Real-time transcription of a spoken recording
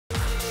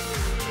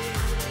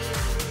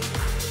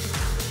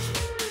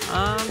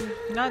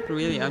Not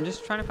really. I'm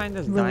just trying to find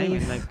this Relief.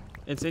 diamond. Like,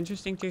 it's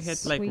interesting to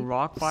hit like Sweet,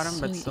 rock bottom,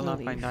 but sweet still not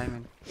relief. find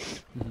diamond.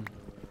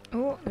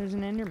 Oh, there's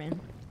an Enderman.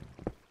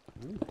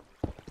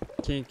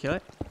 Can you kill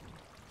it?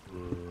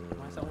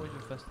 Why is that always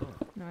your first thought?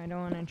 No, I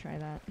don't want to try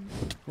that.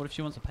 What if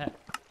she wants a pet?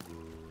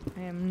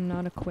 I am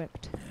not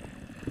equipped.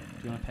 Do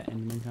you want a pet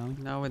Enderman, Charlie?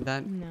 Not with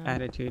that No.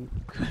 attitude.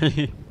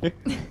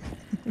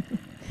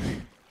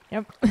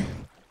 Yep.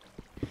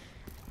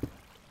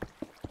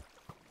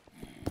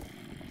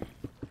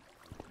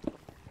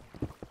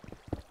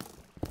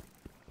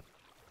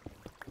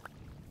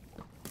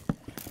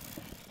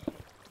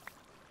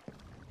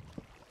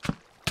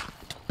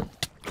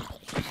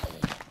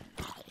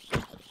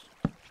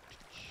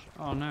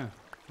 Oh no, I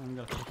haven't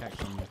got a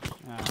pickaxe on me.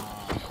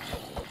 Ah,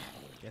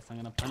 guess I'm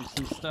gonna punch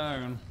some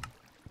stone.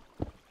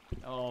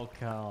 Oh,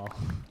 Carl.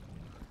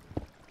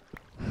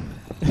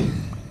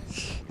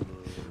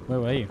 Where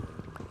were you?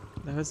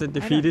 That was a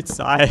defeated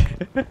sigh.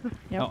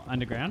 Yep. Oh,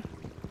 underground?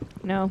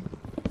 No.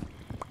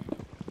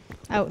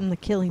 Out in the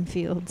killing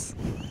fields.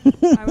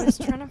 I was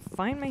trying to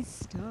find my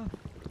stuff.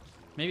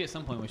 Maybe at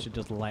some point we should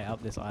just light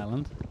up this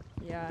island.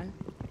 Yeah.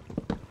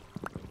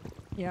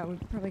 Yeah, we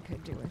probably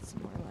could do with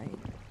some more light.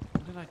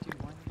 What did I do?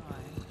 Why did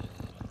I?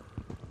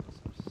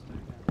 Some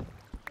stone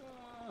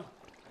down.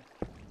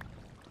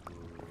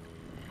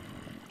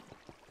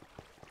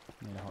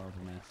 Made a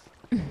horrible mess.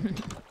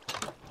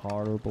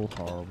 Horrible,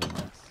 horrible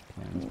mess.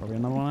 Okay, there's probably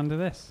another one under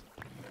this.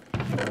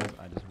 Because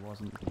I just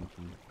wasn't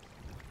thinking.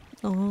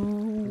 Oh,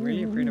 I'm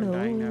really afraid of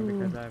dying now no.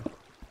 because I have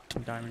a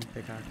diamond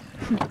pickaxe.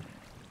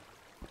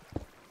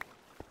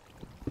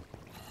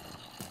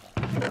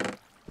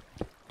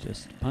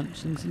 Just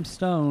punching some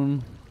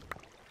stone.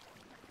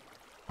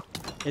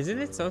 Isn't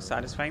it so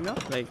satisfying though?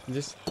 Like,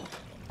 just...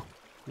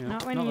 You know,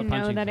 Not when not you the know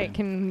punching that thing. it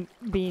can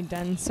be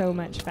done so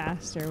much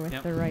faster with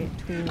Yep. the right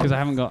tools. Because I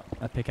haven't got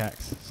a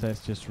pickaxe, so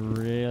it's just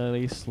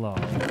really slow.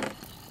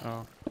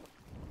 oh.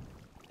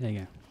 There you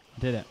go.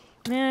 Did it.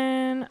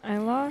 Man, I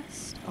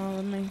lost all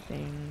of my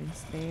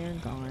things. They are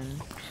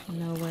gone.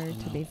 Nowhere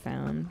to be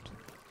found.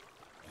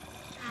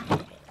 I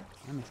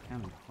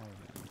miscounted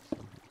horribly.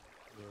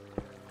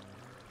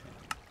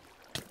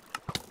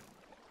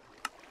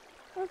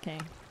 Okay.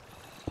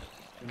 Do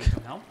you need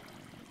some help?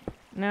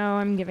 No,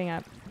 I'm giving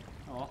up.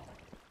 Oh.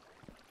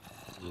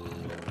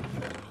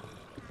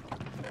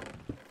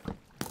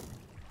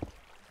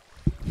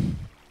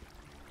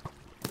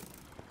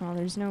 Oh,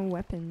 there's no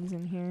weapons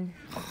in here.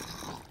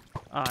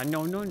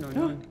 No, no, no,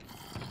 no.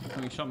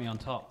 Something shot me on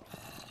top.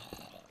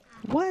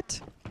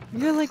 What?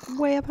 You're like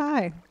way up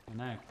high. I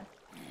know.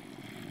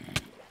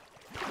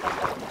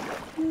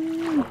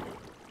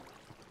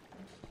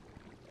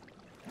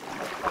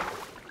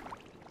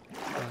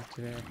 Not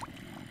today.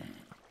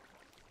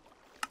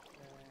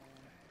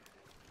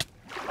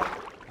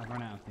 I've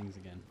run out of things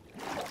again.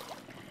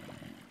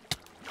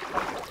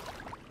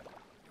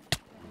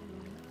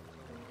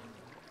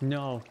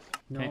 No.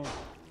 No. Okay.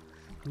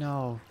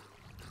 No.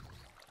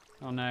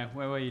 Oh no,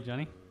 where were you,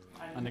 Johnny?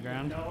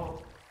 Underground?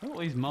 No. Look at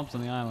all these mobs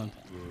on the island.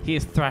 He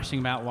is thrashing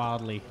about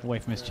wildly away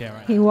from his chair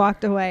right He now.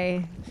 walked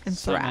away and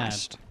So mad.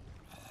 thrashed.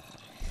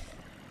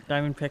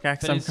 Diamond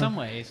pickaxe. But in some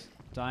ways,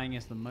 dying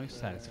is the most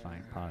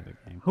satisfying part of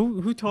the game.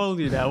 Who told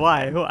you that?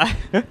 Why?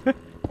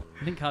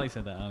 I think Carly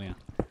said that earlier.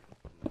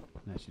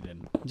 No, she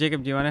didn't.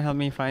 Jacob, do you want to help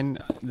me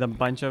find the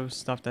bunch of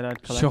stuff that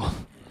I'd collect? Sure.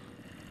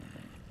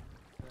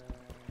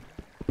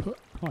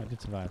 Oh, I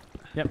did survive.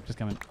 Yep, just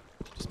coming.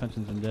 Just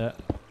punching some dirt.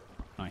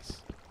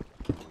 Nice.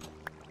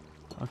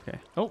 Okay.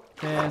 Oh,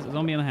 there's a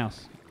zombie in the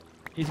house.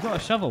 He's got a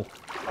shovel.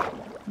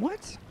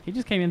 What? He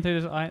just came in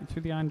through,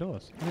 through the iron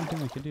doors. I didn't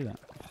think they could do that.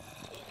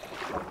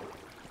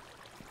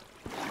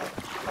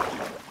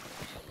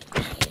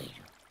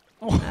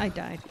 Oh, I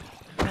died.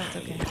 That's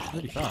okay.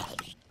 really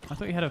fast. I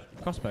thought you had a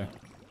crossbow.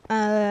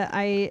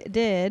 I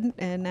did,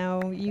 and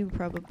now you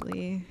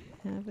probably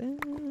have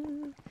it.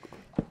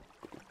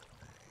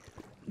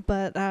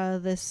 But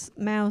this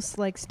mouse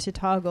likes to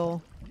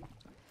toggle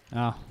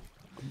Oh,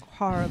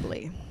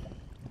 horribly.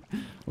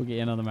 we'll get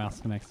you another mouse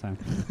for next time.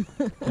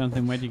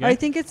 Jonathan, where'd you go? I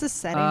think it's a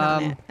setting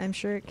on Um, it. I'm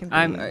sure it can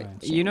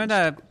be. You know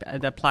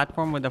the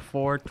platform with the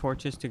 4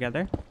 torches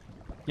together?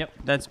 Yep.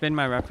 That's been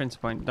my reference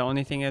point. The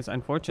only thing is,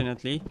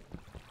 unfortunately,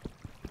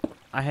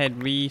 I had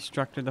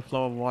restructured the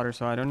flow of water,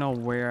 so I don't know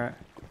where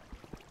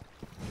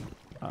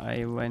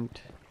I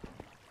went.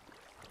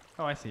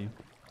 Oh, I see.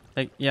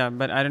 Like, yeah,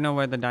 but I don't know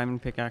where the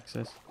diamond pickaxe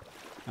is.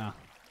 Ah.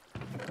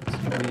 It's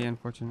really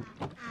unfortunate.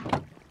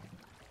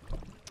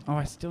 Oh,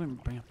 I still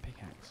didn't bring a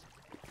pickaxe.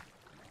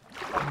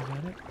 Is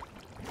that it?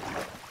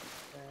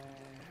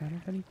 Is that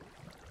it, buddy?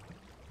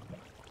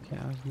 Okay,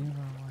 I was near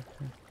our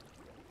water.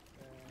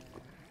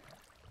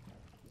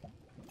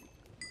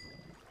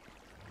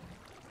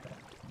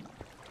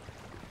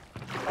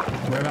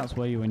 Whereabouts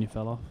were you when you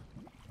fell off?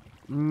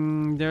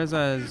 There's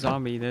a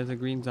zombie. There's a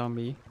green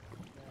zombie.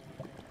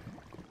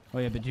 Oh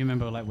yeah, but do you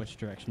remember like which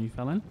direction you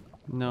fell in?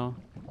 No.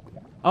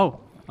 Oh,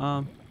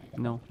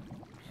 no.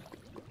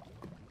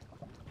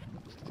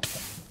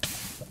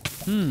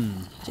 Hmm.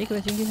 Jacob,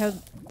 I think you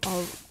have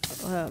all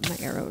my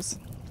arrows.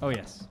 Oh,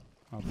 yes.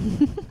 Oh,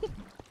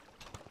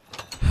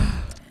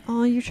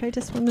 Oh, you tried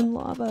to swim in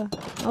lava.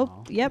 Oh,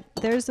 Aw. yep.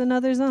 There's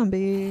another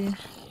zombie.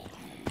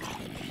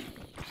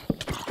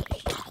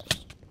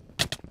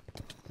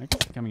 I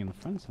guess he's coming in the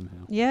front somehow.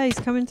 Yeah, he's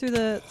coming through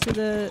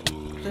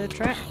the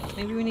trap.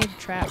 Maybe we need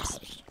traps.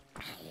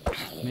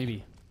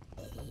 Maybe.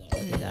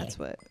 Maybe that's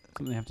what.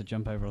 Something they have to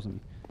jump over or something.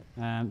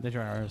 There's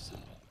your arrows.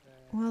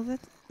 Well,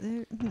 that's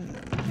there.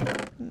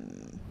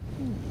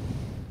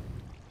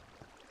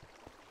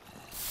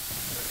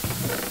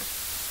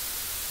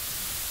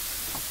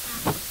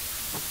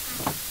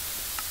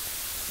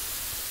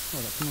 Oh,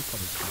 that's more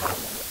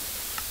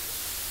cobbles.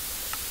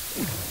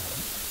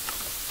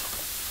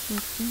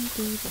 Let's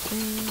do the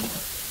thing.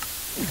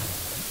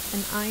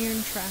 An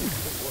iron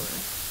trapdoor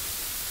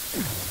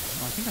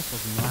Oh, I think I saw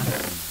some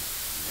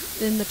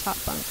ladders. in the top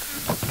bunk,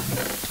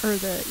 or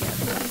the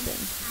top bin.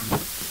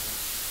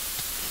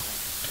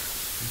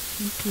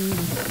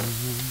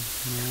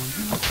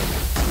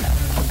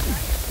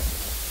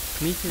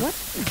 Me too. What?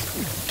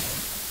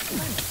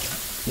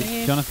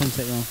 Jonathan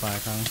set you on fire,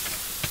 Carly.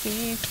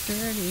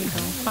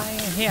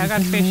 Hey, I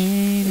got fish.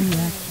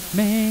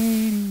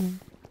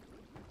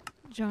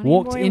 Johnny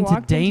Walked Boy into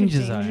walked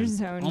danger into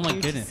zone. Oh my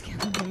You goodness. just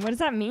killed him. What does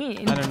that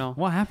mean? I don't know.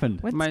 What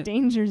happened? What's My-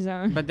 danger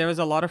zone? But there was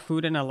a lot of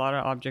food and a lot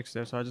of objects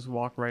there, so I just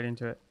walked right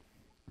into it.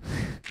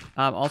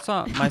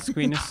 Also, my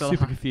screen is still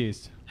Super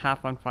confused.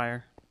 half on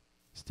fire.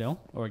 Still?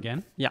 Or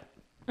again?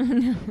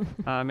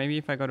 Maybe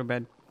if I go to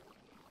bed.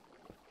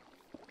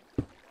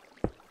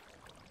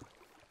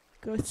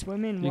 Go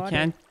swim in You water.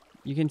 can't.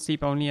 You can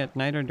sleep only at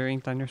night or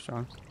during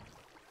thunderstorms.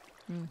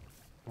 Mm.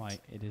 Why,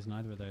 it is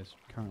neither of those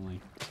currently.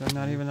 So I'm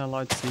not even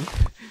allowed to sleep.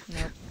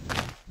 Nope.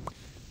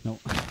 Nope.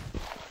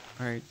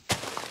 Alright.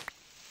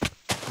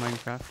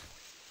 Minecraft.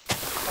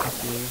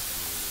 Okay.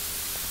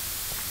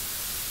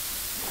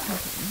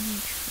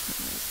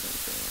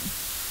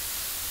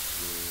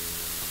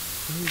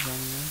 Who's on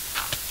there?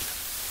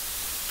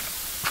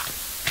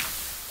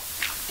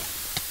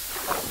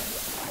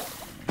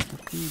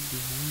 Behind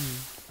me.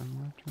 I'm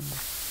not trying to...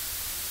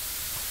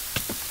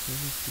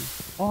 Where is he?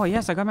 Oh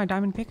yes, I got my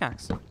diamond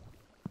pickaxe.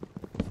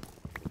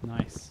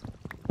 Nice.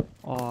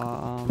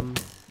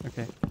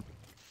 Okay.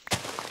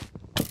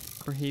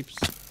 For heaps,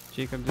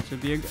 Jacob, this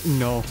would be a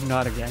no,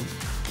 not again.